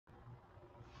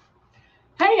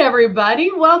Hey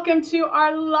everybody, welcome to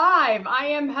our live. I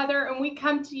am Heather and we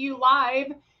come to you live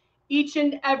each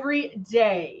and every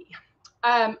day.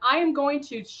 I am going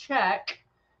to check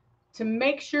to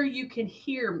make sure you can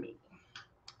hear me.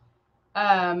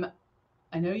 I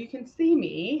know you can see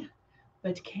me,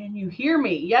 but can you hear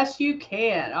me? Yes, you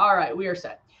can. All right, we are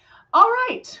set. All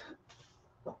right,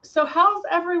 so how's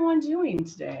everyone doing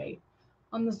today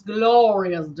on this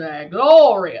glorious day?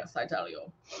 Glorious, I tell you.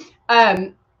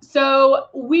 So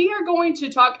we are going to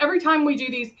talk every time we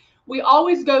do these. We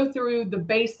always go through the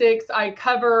basics. I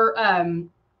cover, what.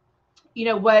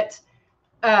 Actually,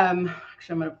 I'm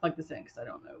going to plug this in because I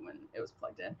don't know when it was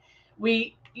plugged in.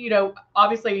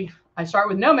 Obviously, I start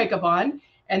with no makeup on,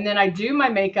 and then I do my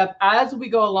makeup as we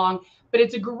go along. But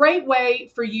it's a great way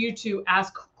for you to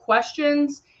ask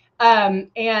questions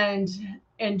and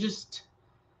just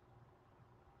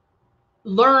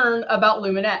learn about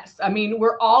Luminess. I mean,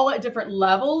 we're all at different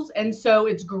levels, and so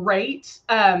it's great.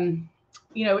 Get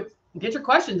your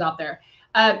questions out there.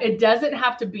 It doesn't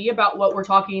have to be about what we're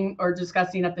talking or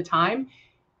discussing at the time.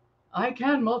 I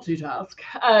can multitask.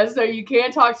 So you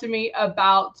can talk to me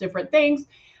about different things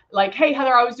like, hey,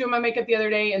 Heather, I was doing my makeup the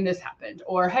other day and this happened.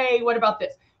 Or, hey, what about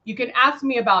this? You can ask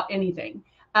me about anything.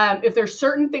 If there's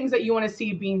certain things that you want to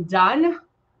see being done,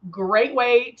 great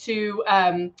way to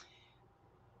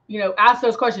ask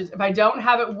those questions. If I don't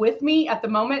have it with me at the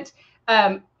moment,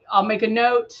 I'll make a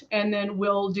note and then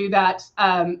we'll do that,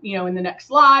 in the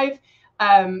next live.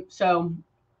 So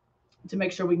to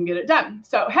make sure we can get it done.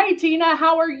 So, hey, Tina,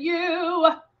 how are you?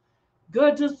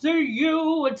 Good to see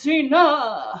you,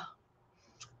 Tina.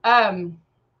 I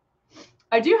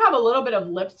do have a little bit of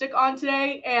lipstick on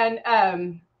today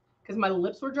and because my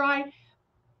lips were dry.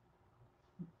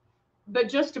 But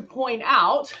just to point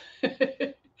out,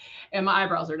 and my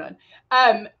eyebrows are done,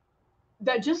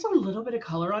 that just a little bit of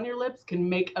color on your lips can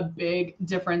make a big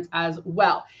difference as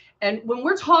well. And when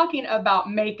we're talking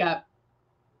about makeup,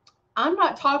 I'm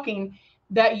not talking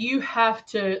that you have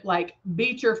to like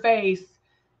beat your face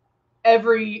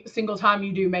every single time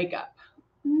you do makeup.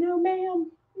 No,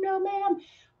 ma'am. No, ma'am.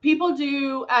 People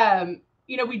do,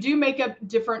 we do makeup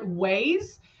different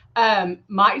ways.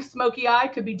 My smoky eye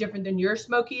could be different than your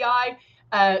smoky eye.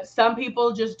 Some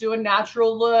people just do a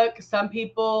natural look. Some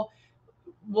people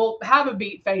will have a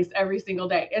beat face every single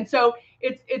day. And so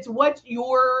it's what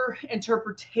your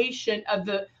interpretation of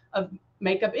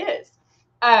makeup is.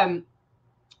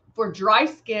 For dry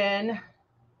skin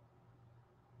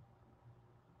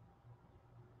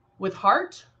with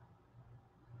heart,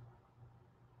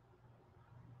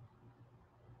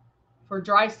 for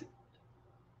dry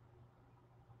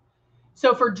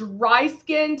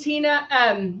skin, Tina,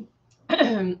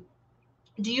 do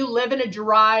you live in a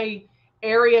dry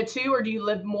area too, or do you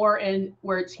live more in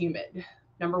where it's humid?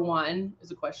 Number one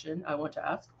is a question I want to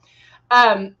ask.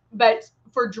 But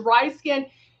for dry skin,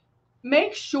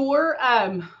 make sure,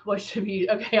 what should be,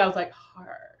 okay, I was like,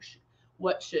 harsh.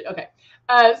 What should, okay.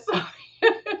 Sorry.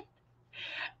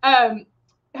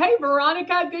 Hey,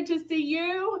 Veronica, good to see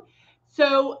you.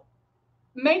 So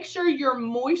make sure you're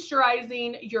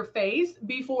moisturizing your face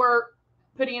before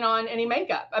putting on any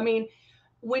makeup. I mean,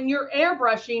 when you're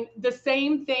airbrushing, the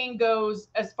same thing goes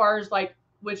as far as like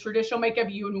with traditional makeup,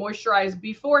 you would moisturize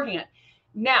beforehand.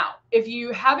 Now, if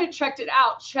you haven't checked it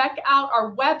out, check out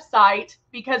our website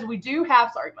because we do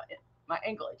have, sorry, my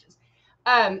ankle itches.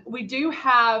 We do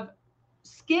have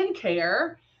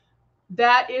skincare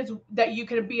that you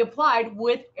can be applied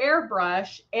with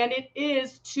airbrush, and it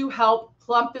is to help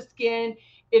plump the skin.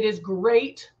 It is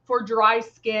great for dry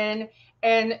skin.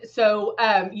 And so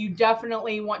you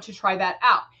definitely want to try that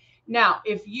out. Now,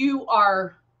 if you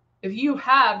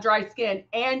have dry skin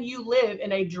and you live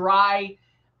in a dry,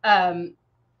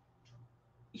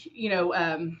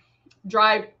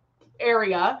 dry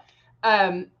area,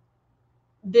 then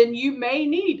you may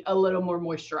need a little more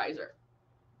moisturizer.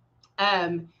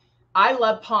 I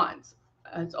love Pond's.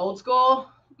 It's old school.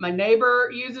 My neighbor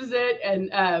uses it,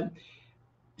 and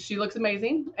she looks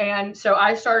amazing. And so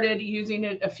I started using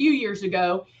it a few years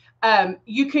ago.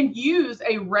 You can use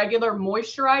a regular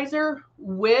moisturizer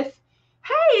with,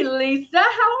 hey, Lisa,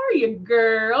 how are you,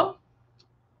 girl?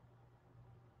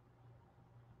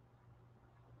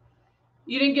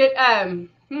 You didn't get,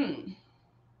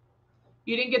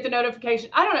 you didn't get the notification.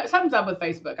 I don't know. Something's up with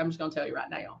Facebook. I'm just going to tell you right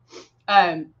now.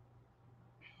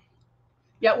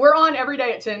 Yeah, we're on every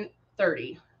day at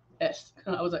 10:30.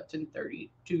 I was at 10:32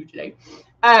 today.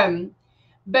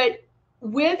 But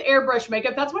with airbrush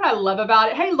makeup, that's what I love about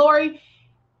it. Hey, Lori,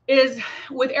 is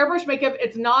with airbrush makeup,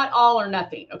 it's not all or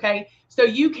nothing. Okay. So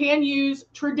you can use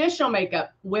traditional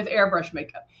makeup with airbrush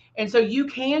makeup. And so you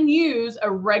can use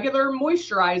a regular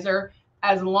moisturizer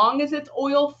as long as it's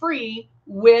oil free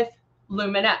with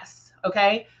Luminess.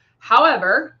 Okay.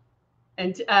 However,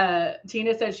 and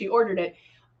Tina said she ordered it.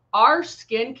 Our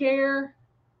skincare,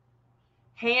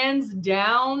 hands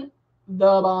down,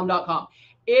 thebomb.com.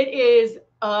 It is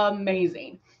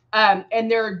amazing. And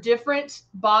there are different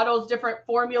bottles, different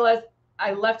formulas.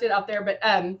 I left it out there, but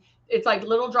it's like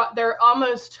little drop. They're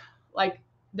almost like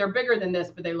they're bigger than this,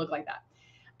 but they look like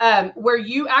that. Where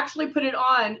you actually put it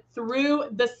on through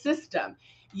the system.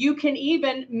 You can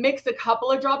even mix a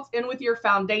couple of drops in with your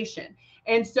foundation.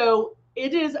 And so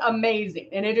it is amazing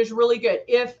and it is really good.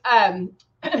 If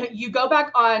you go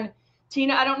back on,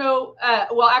 Tina, I don't know.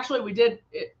 Well, actually, we did.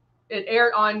 It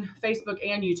aired on Facebook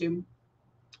and YouTube.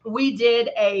 We did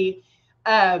a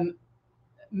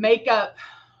makeup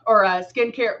or a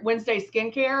skincare Wednesday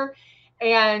skincare,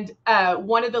 and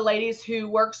one of the ladies who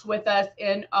works with us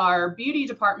in our beauty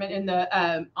department in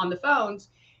the on the phones,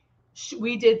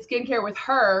 we did skincare with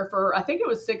her for I think it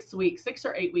was 6 weeks, 6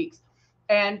 or 8 weeks,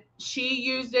 and she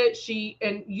used it.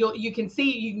 And you can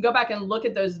see, you can go back and look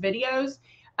at those videos.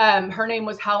 Her name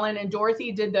was Helen, and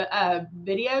Dorothy did the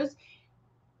videos.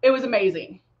 It was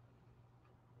amazing.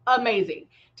 Amazing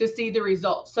to see the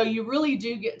results. So you really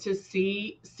do get to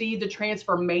see the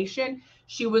transformation.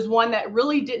 She was one that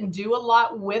really didn't do a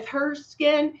lot with her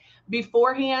skin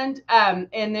beforehand.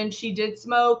 And then she did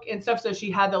smoke and stuff. So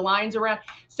she had the lines around.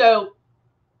 So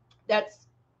that's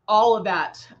all of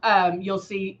that. You'll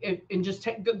see and just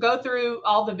go through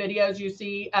all the videos you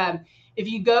see. If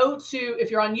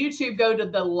you're on YouTube, go to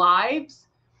the lives,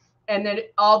 and then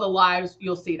all the lives,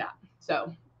 you'll see that.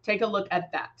 So take a look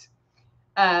at that.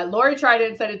 Lori tried it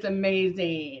and said it's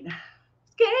amazing.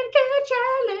 Skincare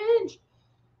challenge.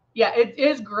 Yeah, it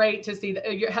is great to see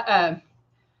that.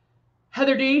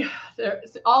 Heather D. We're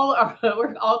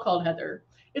all called Heather.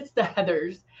 It's the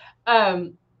Heathers.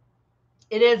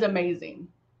 It is amazing.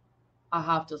 I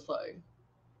have to say.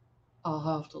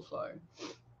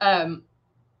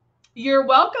 You're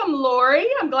welcome, Lori.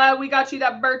 I'm glad we got you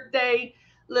that birthday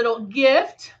little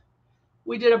gift.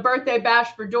 We did a birthday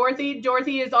bash for Dorothy.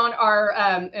 Dorothy is on our,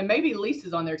 and maybe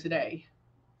Lisa's on there today.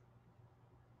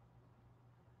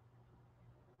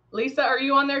 Lisa, are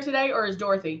you on there today, or is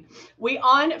Dorothy? We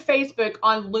on Facebook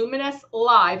on Luminess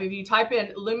Live. If you type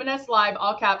in Luminess Live,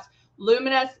 all caps,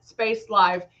 Luminess space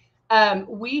live,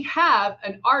 we have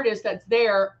an artist that's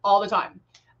there all the time.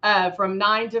 From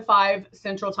 9 to 5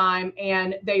 Central Time,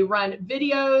 and they run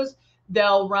videos.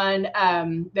 They'll run.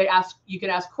 You can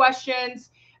ask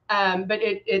questions, but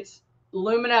it's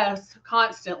Luminous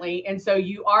constantly, and so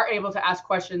you are able to ask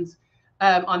questions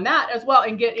on that as well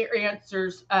and get your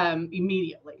answers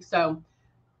immediately. So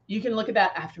you can look at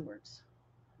that afterwards,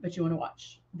 but you want to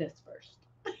watch this first.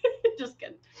 Just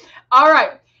kidding. All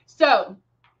right. So,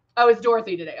 it's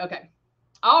Dorothy today. Okay.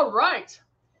 All right.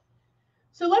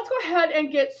 So let's go ahead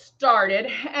and get started.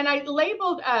 And I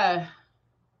labeled,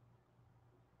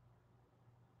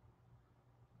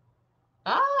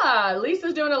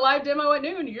 Lisa's doing a live demo at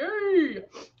noon. Yay!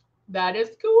 That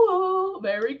is cool.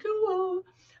 Very cool.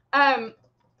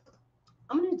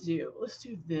 Let's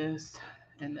do this.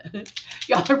 And then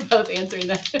y'all are both answering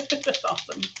that. That's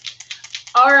awesome.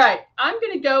 All right. I'm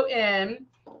going to go in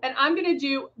and I'm going to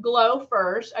do glow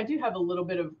first. I do have a little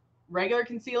bit of regular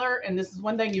concealer, and this is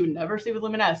one thing you would never see with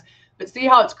Luminess, but see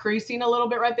how it's creasing a little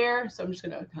bit right there? So I'm just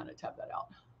going to kind of tap that out.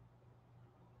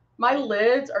 My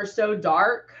lids are so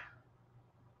dark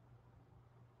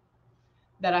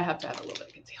that I have to have a little bit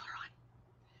of concealer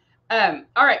on.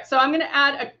 All right, so I'm going to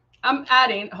add I'm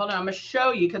going to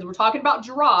show you, because we're talking about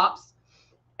drops,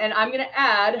 and I'm going to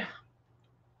add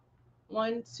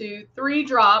 1, 2, 3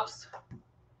 drops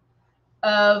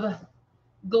of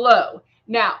glow.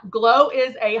 Now, glow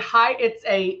is it's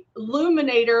a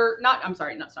illuminator,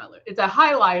 it's a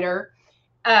highlighter.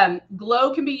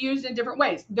 Glow can be used in different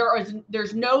ways.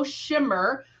 There's no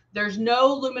shimmer, there's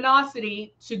no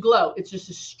luminosity to glow. It's just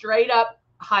a straight up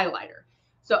highlighter.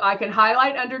 So I can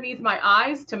highlight underneath my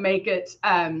eyes to make it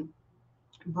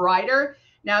brighter.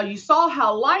 Now you saw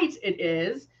how light it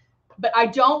is, but I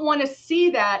don't want to see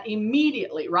that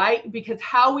immediately, right? Because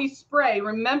how we spray,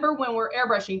 remember when we're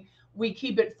airbrushing, we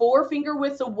keep it 4 finger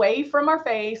widths away from our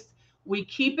face. We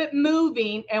keep it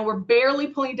moving, and we're barely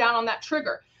pulling down on that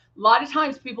trigger. A lot of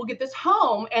times people get this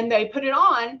home and they put it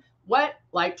on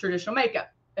like traditional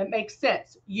makeup. It makes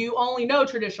sense. You only know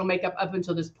traditional makeup up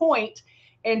until this point.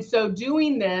 And so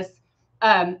doing this,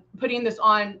 putting this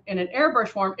on in an airbrush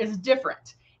form is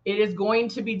different. It is going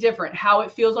to be different. How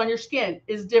it feels on your skin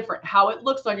is different. How it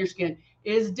looks on your skin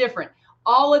is different.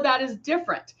 All of that is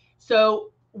different.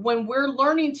 So when we're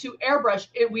learning to airbrush,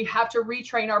 we have to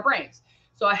retrain our brains.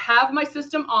 So I have my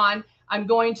system on. I'm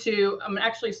going to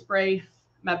actually spray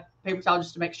my paper towel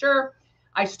just to make sure.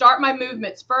 I start my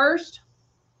movements first,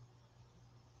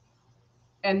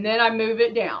 and then I move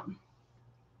it down.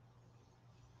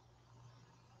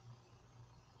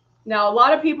 Now, a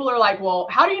lot of people are like, well,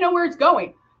 how do you know where it's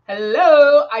going?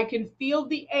 Hello, I can feel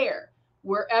the air.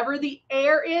 Wherever the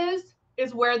air is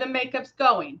where the makeup's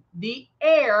going. The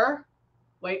air,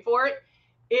 wait for it,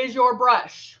 is your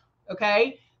brush,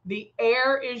 okay? The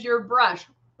air is your brush.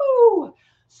 Ooh.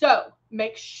 So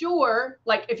make sure,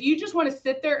 like if you just want to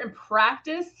sit there and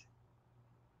practice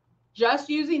just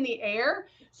using the air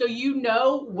so you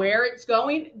know where it's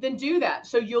going, then do that.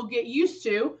 So you'll get used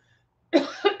to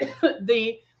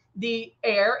the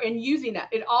air and using that.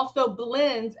 It also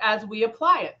blends as we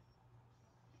apply it.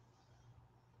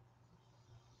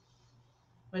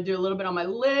 I'm going to do a little bit on my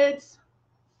lids.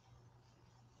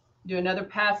 Do another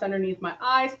pass underneath my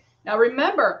eyes. Now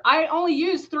remember, I only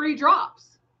use 3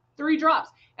 drops,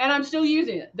 and I'm still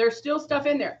using it. There's still stuff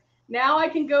in there. Now I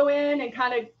can go in and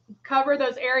kind of cover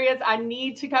those areas I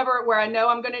need to cover where I know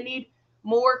I'm going to need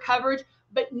more coverage.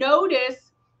 But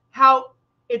notice how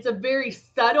it's a very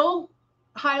subtle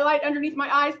highlight underneath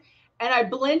my eyes, and I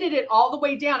blended it all the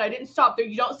way down. I didn't stop there.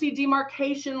 You don't see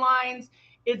demarcation lines.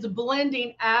 It's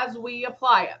blending as we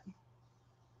apply it.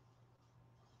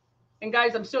 And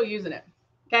guys, I'm still using it.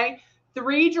 Okay,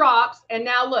 3 drops, and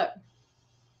now look,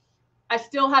 I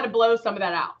still had to blow some of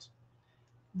that out.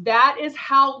 That is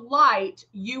how light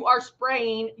you are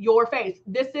spraying your face.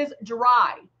 This is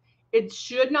dry. It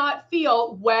should not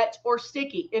feel wet or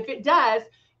sticky. If it does,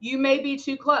 you may be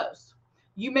too close.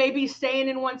 You may be staying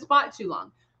in one spot too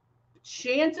long.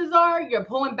 Chances are you're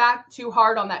pulling back too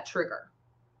hard on that trigger.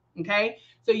 Okay,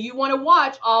 so you want to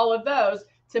watch all of those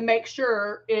to make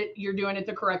sure you're doing it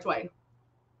the correct way.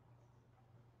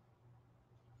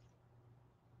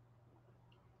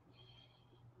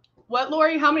 What,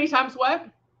 Lori? How many times what?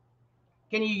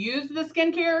 Can you use the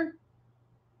skincare?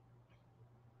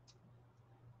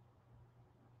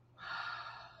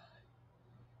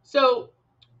 So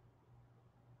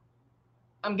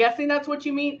I'm guessing that's what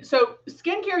you mean. So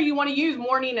skincare you want to use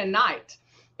morning and night.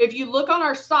 If you look on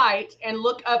our site and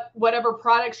look up whatever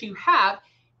products you have,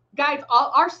 guys,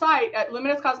 our site at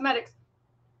Luminous Cosmetics,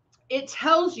 it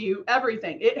tells you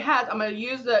everything. It has, I'm going to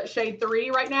use the shade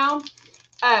 3 right now.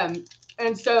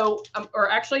 And so,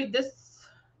 or actually this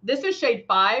is shade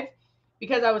 5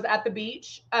 because I was at the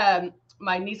beach.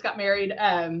 My niece got married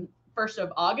 1st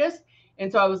of August.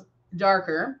 And so I was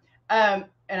darker. And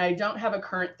I don't have a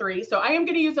current 3. So I am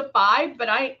going to use a 5, but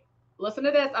listen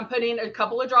to this. I'm putting a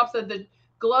couple of drops of the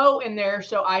glow in there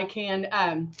so I can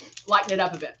lighten it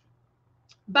up a bit.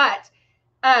 But,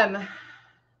 oh,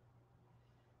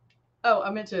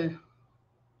 I meant to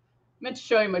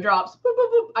show you my drops. Boop,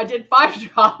 boop, boop. I did 5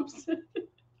 drops.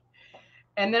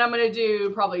 And then I'm going to do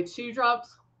probably 2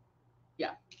 drops.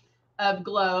 Yeah. Of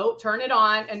glow. Turn it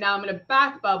on. And now I'm going to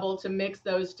back bubble to mix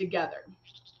those together.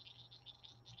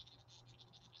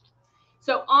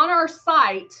 So on our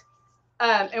site,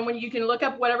 and when you can look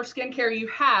up whatever skincare you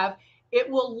have, it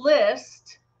will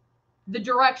list the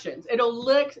directions. It'll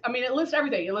list, it lists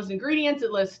everything. It lists ingredients.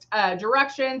 It lists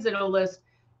directions. It'll list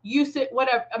use it,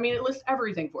 whatever. It lists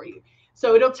everything for you.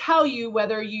 So it'll tell you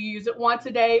whether you use it once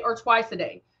a day or twice a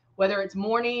day, whether it's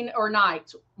morning or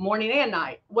night, morning and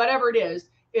night, whatever it is,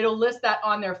 it'll list that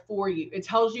on there for you. It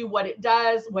tells you what it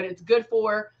does, what it's good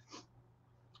for,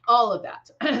 all of that.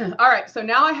 All right. So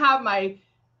now I have my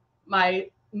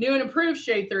new and improved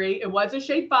shade 3. It was a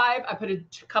shade 5. I put a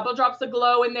couple of drops of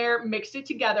glow in there, mixed it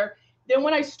together. Then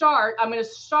when I start, I'm going to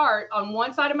start on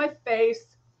one side of my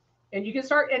face, and you can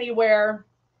start anywhere.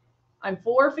 I'm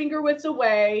 4 finger widths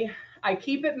away. I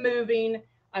keep it moving.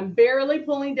 I'm barely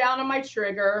pulling down on my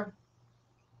trigger.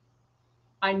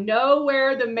 I know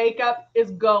where the makeup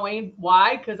is going.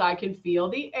 Why? Because I can feel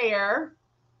the air.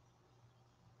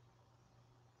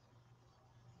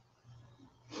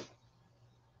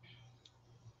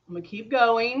 I'm going to keep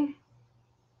going.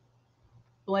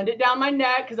 Blend it down my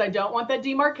neck because I don't want that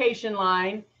demarcation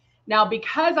line. Now,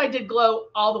 because I did glow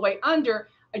all the way under,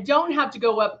 I don't have to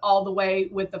go up all the way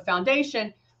with the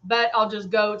foundation, but I'll just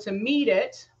go to meet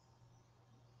it.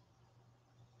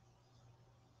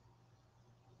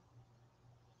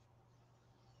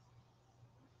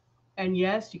 And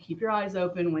yes, you keep your eyes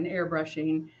open when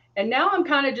airbrushing. And now I'm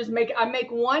kind of just I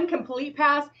make one complete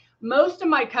pass. Most of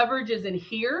my coverage is in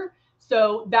here.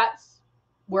 So that's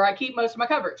where I keep most of my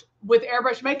coverage. With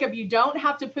airbrush makeup, you don't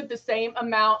have to put the same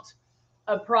amount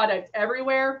of product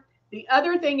everywhere. The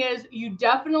other thing is you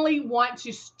definitely want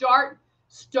to start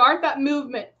that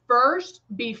movement first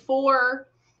before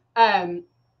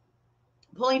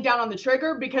pulling down on the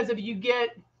trigger, because if you get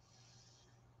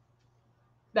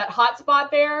that hot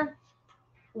spot there,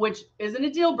 which isn't a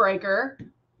deal breaker,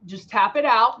 just tap it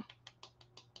out.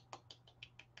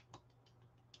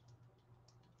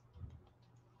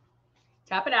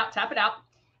 Tap it out, tap it out.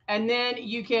 And then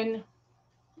you can,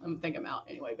 I think I'm out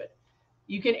anyway, but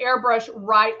you can airbrush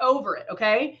right over it,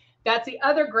 okay? That's the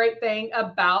other great thing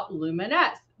about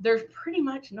Luminess. There's pretty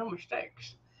much no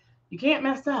mistakes. You can't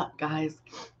mess up, guys.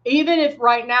 Even if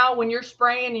right now when you're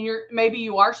spraying and maybe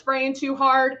you are spraying too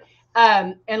hard,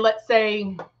 and let's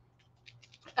say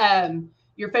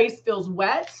your face feels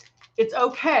wet, it's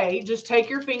okay. Just take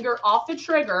your finger off the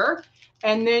trigger,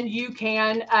 and then you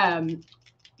can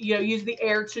use the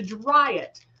air to dry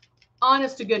it.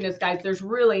 Honest to goodness, guys, there's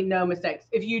really no mistakes.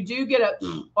 If you do get a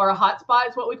hot spot,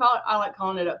 is what we call it. I like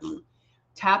calling it a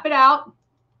tap it out,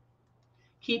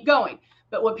 keep going.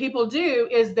 But what people do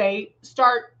is they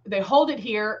hold it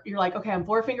here. You're like, okay, I'm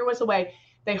 4 finger widths away.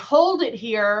 They hold it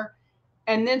here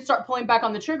and then start pulling back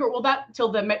on the trigger. Well, that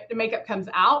till the makeup comes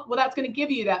out. Well, that's going to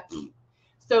give you that.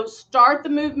 So start the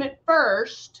movement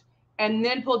first and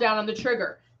then pull down on the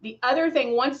trigger. The other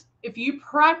thing, if you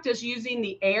practice using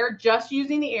the air, just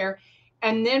using the air,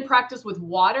 and then practice with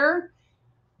water,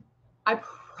 I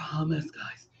promise,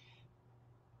 guys,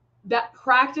 that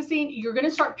practicing, you're going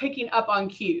to start picking up on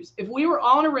cues. If we were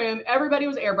all in a room, everybody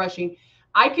was airbrushing,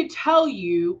 I could tell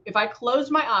you, if I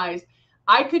closed my eyes,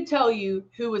 I could tell you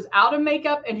who was out of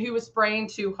makeup and who was spraying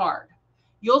too hard.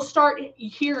 You'll start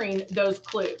hearing those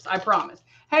clues, I promise.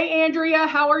 Hey, Andrea,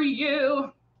 how are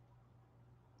you?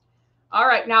 All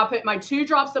right, now put my 2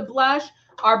 drops of blush.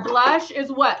 Our blush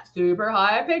is what? Super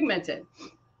high pigmented.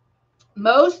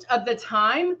 Most of the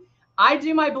time, I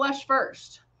do my blush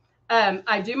first.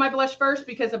 I do my blush first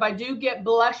because if I do get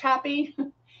blush happy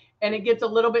and it gets a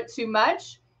little bit too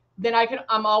much, then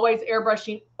I'm always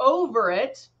airbrushing over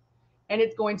it and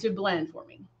it's going to blend for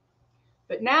me.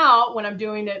 But now when I'm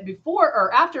doing it before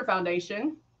or after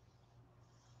foundation,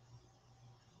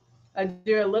 I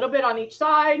do a little bit on each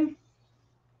side.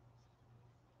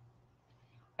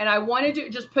 And I want to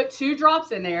just put 2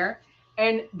 drops in there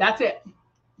and that's it,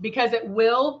 because it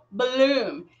will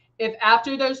bloom. If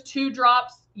after those 2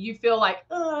 drops, you feel like,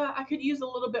 I could use a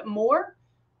little bit more,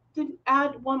 then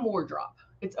add 1 more drop.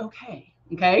 It's okay.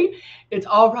 Okay. It's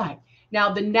all right.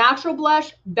 Now the natural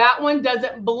blush, that one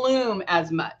doesn't bloom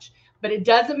as much, but it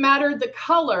doesn't matter the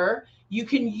color. You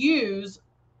can use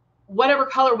whatever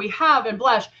color we have in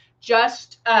blush.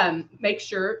 Just make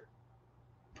sure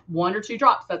 1 or 2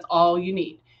 drops. That's all you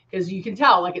need, because you can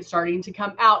tell like it's starting to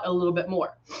come out a little bit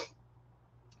more.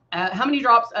 How many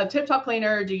drops of Tip Top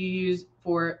cleaner do you use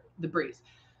for the breeze?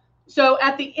 So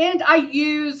at the end, I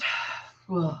use,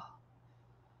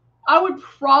 I would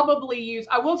probably use,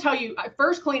 I will tell you, I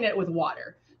first clean it with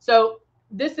water. So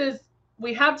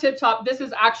we have Tip Top. This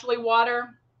is actually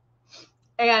water.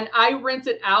 And I rinse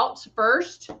it out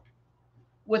first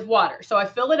with water. So I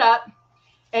fill it up,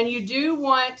 and you do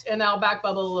want, and I'll back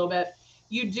bubble a little bit.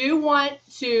 You do want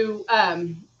to,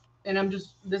 and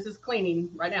this is cleaning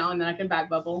right now, and then I can back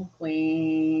bubble,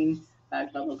 clean,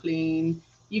 back bubble, clean.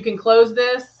 You can close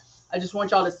this. I just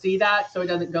want y'all to see that so it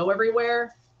doesn't go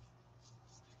everywhere.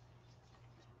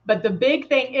 But the big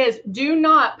thing is, do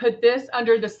not put this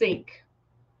under the sink.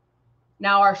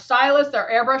 Now our stylus,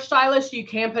 our airbrush stylus, you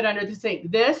can put under the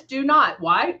sink. This, do not.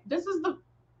 Why? This is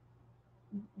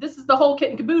the whole kit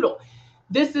and caboodle.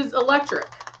 This is electric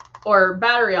or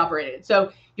battery operated.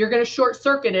 So you're going to short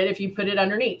circuit it if you put it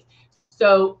underneath.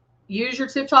 So use your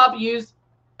Tip Top, use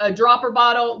a dropper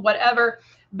bottle, whatever.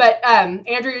 But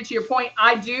Andrea, to your point,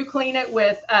 I do clean it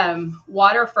with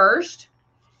water first,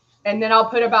 and then I'll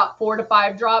put about 4 to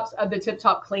 5 drops of the Tip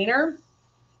Top cleaner.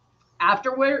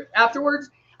 Afterwards,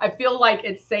 I feel like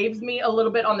it saves me a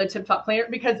little bit on the Tip Top cleaner,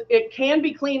 because it can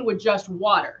be cleaned with just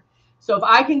water. So if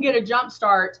I can get a jump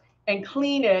start and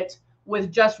clean it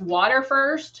with just water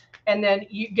first, and then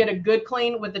you get a good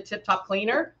clean with the Tip Top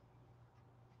cleaner,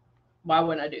 why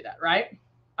wouldn't I do that, right?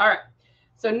 All right.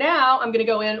 So now I'm going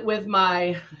to go in with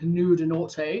my Nude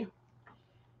Naughty.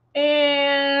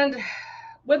 And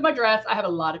with my dress, I have a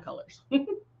lot of colors. But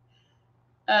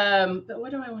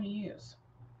what do I want to use?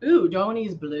 Ooh, do I want to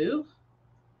use blue?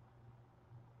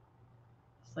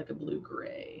 It's like a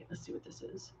blue-gray. Let's see what this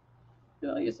is.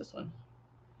 Ooh, I'll use this one.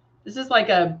 This is like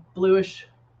a bluish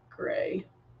gray.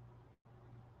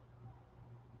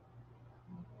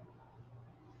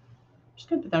 Just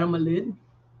going to put that on my lid.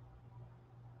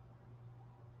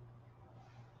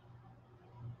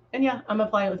 And yeah, I'm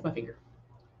applying it with my finger.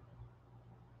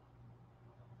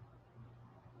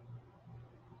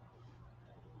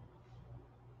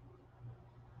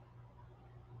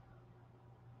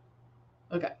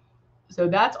 Okay, so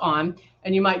that's on.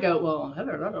 And you might go, well,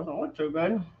 Heather, that doesn't look too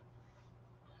good.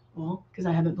 Well, because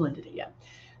I haven't blended it yet.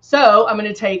 So I'm going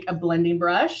to take a blending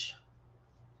brush,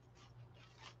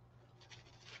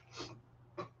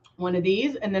 one of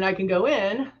these, and then I can go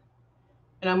in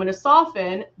and I'm going to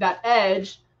soften that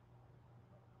edge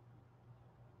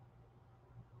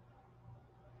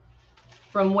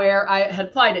from where I had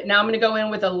applied it. Now I'm going to go in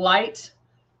with a light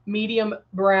medium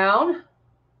brown,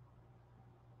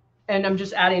 and I'm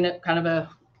just adding it kind of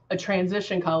a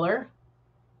transition color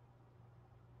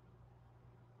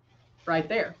right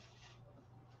there.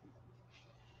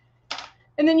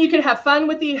 And then you can have fun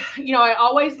with the, you know, I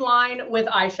always line with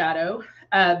eyeshadow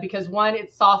because one,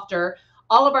 it's softer.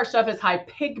 All of our stuff is high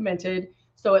pigmented,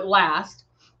 so it lasts.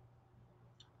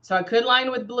 So I could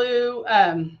line with blue.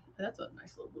 That's a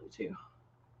nice little blue too.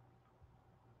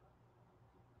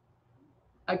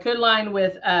 I could line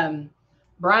with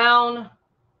brown,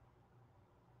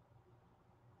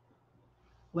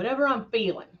 whatever I'm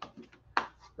feeling,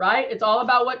 right? It's all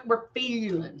about what we're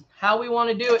feeling, how we want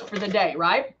to do it for the day,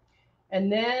 right?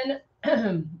 And then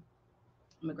I'm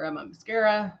gonna grab my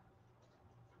mascara.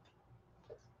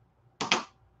 If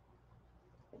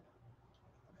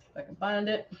I can find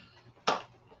it.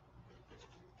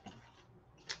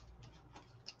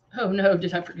 Oh no,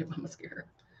 did I forget my mascara?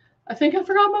 I think I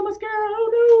forgot my mascara.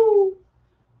 Oh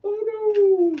no.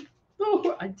 Oh no.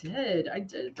 Oh, I did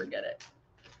forget it.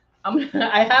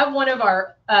 I have one of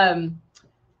our do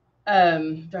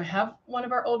I have one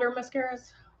of our older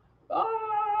mascaras?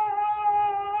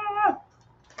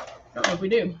 I don't know if we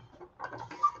do.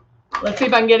 Let's see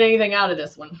if I can get anything out of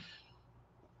this one.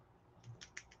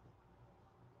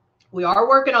 We are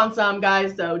working on some,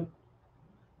 guys, so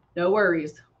no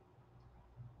worries.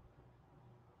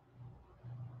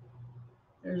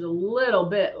 There's a little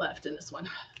bit left in this one.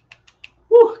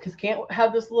 Whew, because can't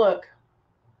have this look.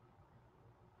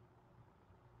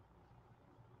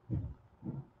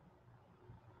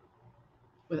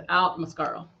 Without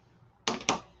mascara.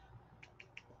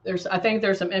 I think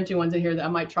there's some empty ones in here that I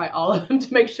might try all of them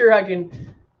to make sure I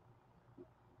can.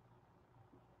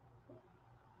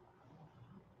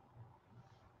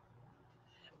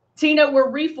 Tina,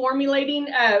 we're reformulating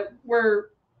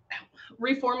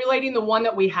the one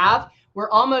that we have. We're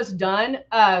almost done.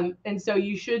 And so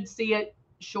you should see it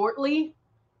shortly.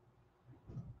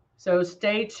 So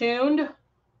stay tuned.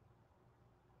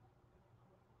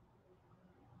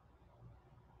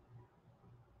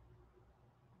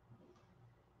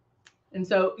 And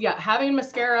so, yeah, having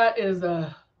mascara is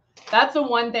that's the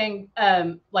one thing,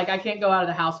 like I can't go out of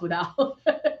the house without. Do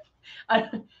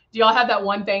y'all have that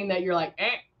one thing that you're like,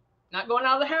 not going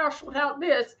out of the house without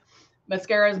this?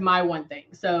 Mascara is my one thing.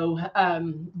 So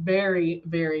very,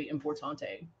 very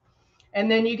importante.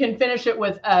 And then you can finish it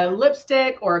with a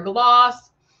lipstick or a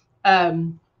gloss.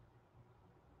 Doing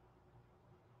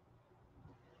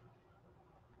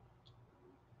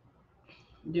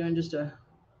just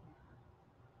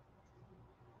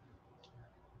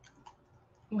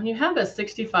when you have a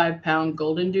 65-pound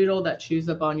golden doodle that chews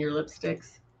up on your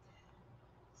lipsticks,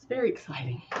 it's very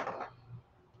exciting.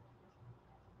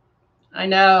 I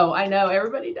know.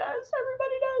 Everybody does.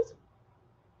 Everybody does.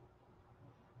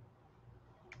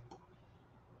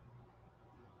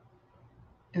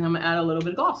 And I'm going to add a little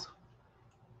bit of gloss.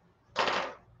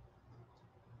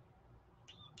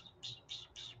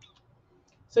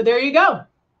 So there you go.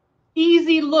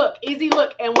 Easy look, easy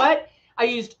look. And what? I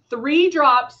used 3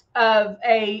 drops of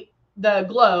the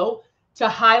glow to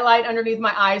highlight underneath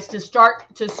my eyes to start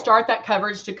that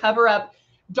coverage, to cover up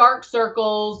dark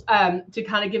circles, to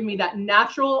kind of give me that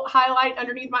natural highlight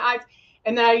underneath my eyes.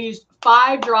 And then I used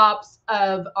 5 drops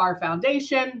of our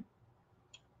foundation,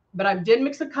 but I did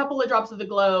mix a couple of drops of the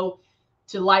glow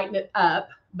to lighten it up,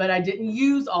 but I didn't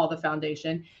use all the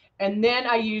foundation. And then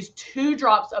I used 2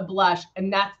 drops of blush,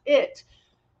 and that's it.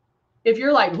 If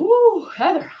you're like, ooh,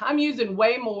 Heather, I'm using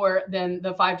way more than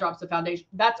the 5 drops of foundation,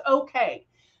 that's okay.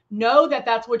 Know that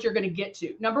that's what you're going to get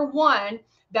to. Number one,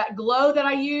 that glow that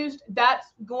I used,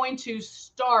 that's going to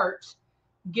start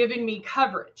giving me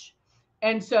coverage.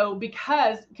 And so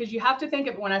because you have to think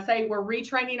of, when I say we're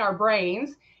retraining our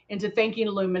brains into thinking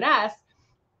Luminess,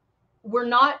 we're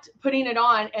not putting it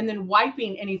on and then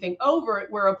wiping anything over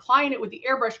it. We're applying it with the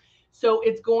airbrush. So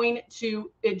it's going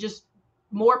to,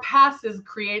 more passes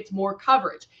creates more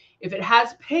coverage. If it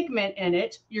has pigment in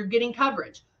it, you're getting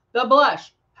coverage. The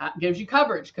blush gives you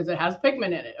coverage because it has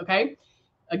pigment in it, okay?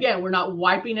 Again, we're not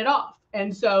wiping it off.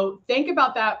 And so think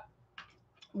about that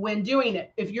when doing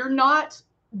it. If you're not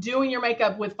doing your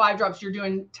makeup with 5 drops, you're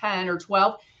doing 10 or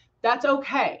 12, that's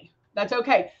okay. That's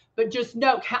okay. But just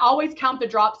know, always count the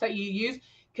drops that you use,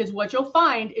 because what you'll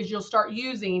find is you'll start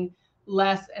using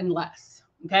less and less.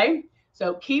 Okay.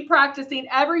 So keep practicing.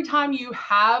 Every time you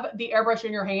have the airbrush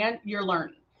in your hand, you're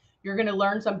learning. You're going to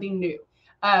learn something new.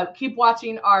 Keep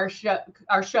watching our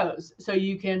shows so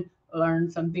you can learn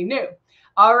something new.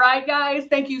 All right, guys,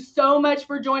 thank you so much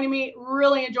for joining me.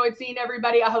 Really enjoyed seeing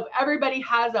everybody. I hope everybody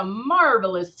has a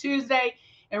marvelous Tuesday.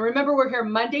 And remember, we're here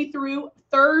Monday through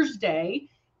Thursday,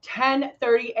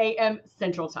 10:30 a.m.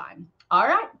 Central Time. All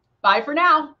right, bye for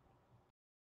now.